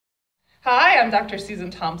Hi, I'm Dr.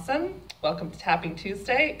 Susan Thompson. Welcome to Tapping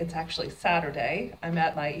Tuesday. It's actually Saturday. I'm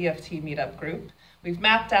at my EFT meetup group. We've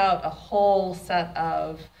mapped out a whole set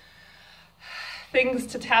of things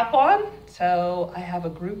to tap on. So I have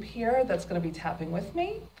a group here that's going to be tapping with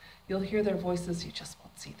me. You'll hear their voices, you just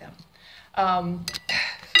won't see them.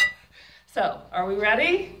 So, are we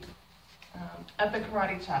ready? Epic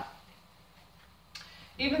karate chop.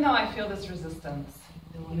 Even though I feel this resistance.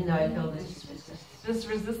 This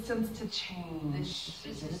resistance to change.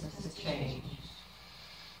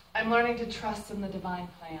 I'm learning to trust in the divine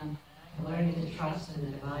plan.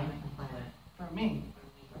 For me.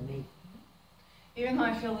 Even though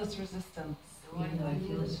I feel this resistance.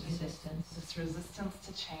 This resistance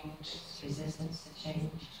to change.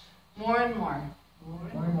 More and more.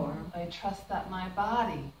 I trust that my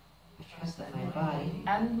body.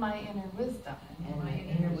 And my inner wisdom.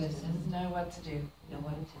 Know what to do.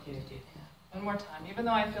 One more time. Even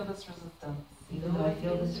though I feel this resistance.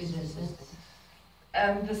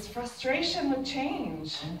 And this frustration with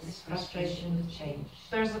change.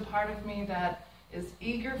 There's a part of me that is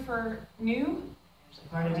eager for new.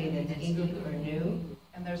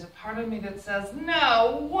 And there's a part of me that says,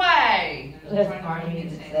 no way.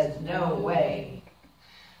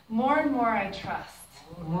 More and more I trust.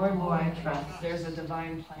 There's a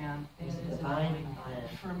divine plan.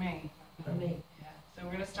 For me. Yeah. So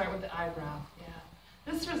we're going to start with the eyebrow. Yeah.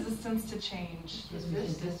 This resistance to change.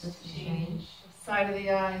 Side of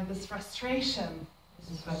the eye. This frustration.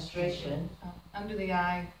 Under the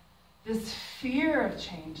eye. This fear of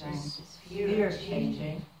changing.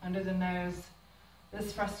 Under the nose.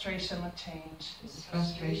 This frustration with change.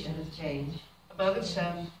 Above the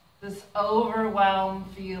chin. This overwhelmed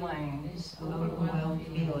feeling.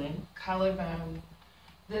 Collarbone.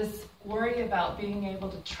 This worry about being able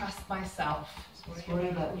to trust myself.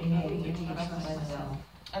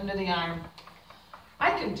 Under the arm.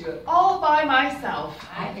 I can do it all by myself.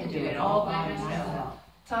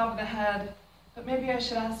 Top of the head. But maybe I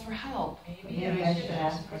should ask for help.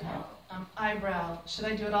 Eyebrow. Should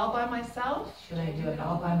I do it all by myself?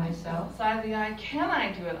 Side of the eye. Can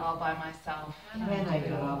I do it all by myself?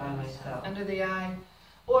 Under the eye.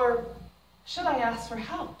 Or should I ask for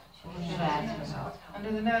help?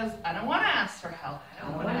 Under the nose. I don't want to ask for help.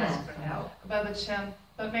 Above the chin.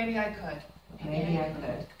 But maybe I could.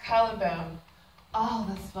 Collarbone. All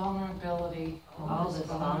this vulnerability.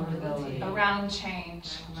 Around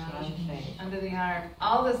change. Under the arm.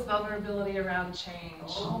 All this vulnerability around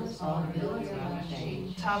change.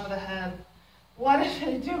 Top of the head. What if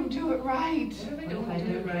I don't do it right?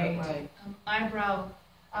 Eyebrow.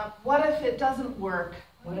 What if it doesn't work?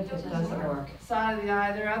 Side of the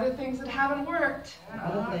eye. There are other things that haven't worked.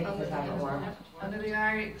 Under the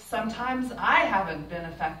eye. Sometimes I haven't been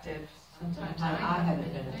effective.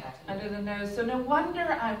 Under the nose. So no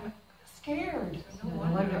wonder I'm scared.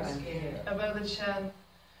 Above the chin.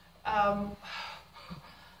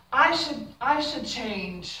 I should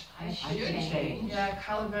change. Yeah,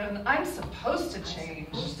 collarbone. I'm supposed to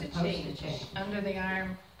change. Under the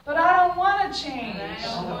arm. But I don't want to change.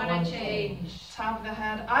 Top of the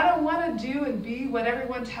head. I don't want to do and be what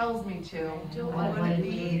everyone tells me to.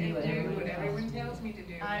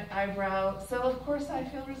 Eyebrow. So of course I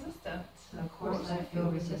feel resistant.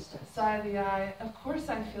 Side of the eye. Of course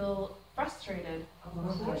I feel frustrated.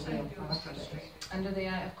 Under the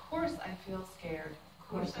eye. Of course I feel scared.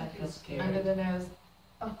 Under the nose.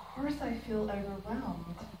 Of course I feel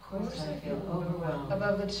overwhelmed.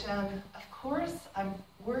 Above the chin. Of course I'm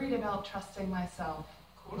worried about trusting myself.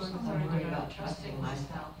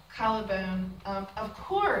 Collarbone. Of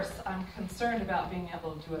course I'm concerned about being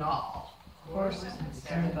able to do it all.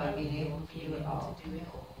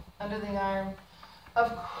 Under the arm.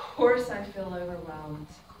 Of course I feel overwhelmed.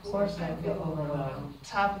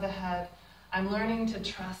 Top of the head. I'm learning to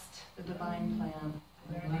trust the divine plan.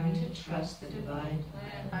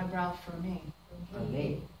 Eyebrow for me.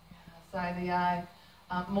 Side of the eye.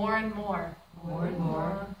 More and more.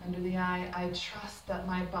 Under the eye. I trust that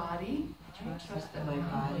my body.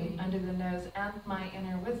 Under the nose and my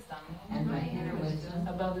inner wisdom.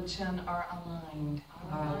 Above the chin are aligned.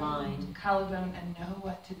 Collarbone and know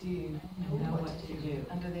what to do.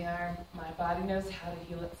 Under the arm. My body knows how to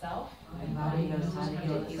heal itself.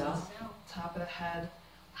 Top of the head.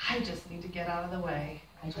 I just need to get out of the way.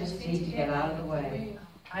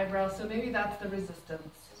 Eyebrow. So maybe that's the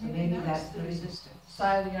resistance.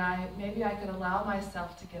 Side of the eye. Maybe I could allow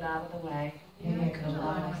myself to get out of the way.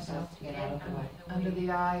 Under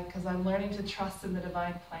the eye, because I'm learning to trust in the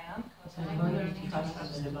divine plan.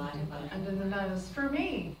 Under the nose. For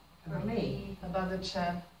me. For me. Above the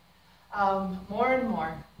chin. More and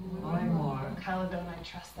more. More and more. Kaladon, I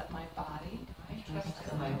trust that my body.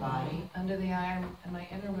 Under the eye and my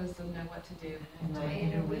inner wisdom know what to do. And my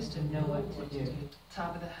inner wisdom know what to do.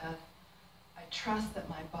 Top of the head. I trust that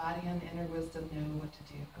my body and inner wisdom know what to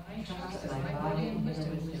do. I trust that my body and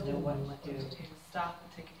inner wisdom know what to do. Stop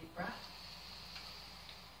and take a deep breath.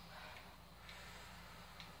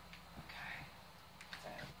 Okay. So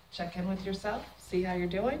check in with yourself. See how you're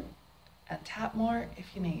doing. And tap more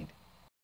if you need.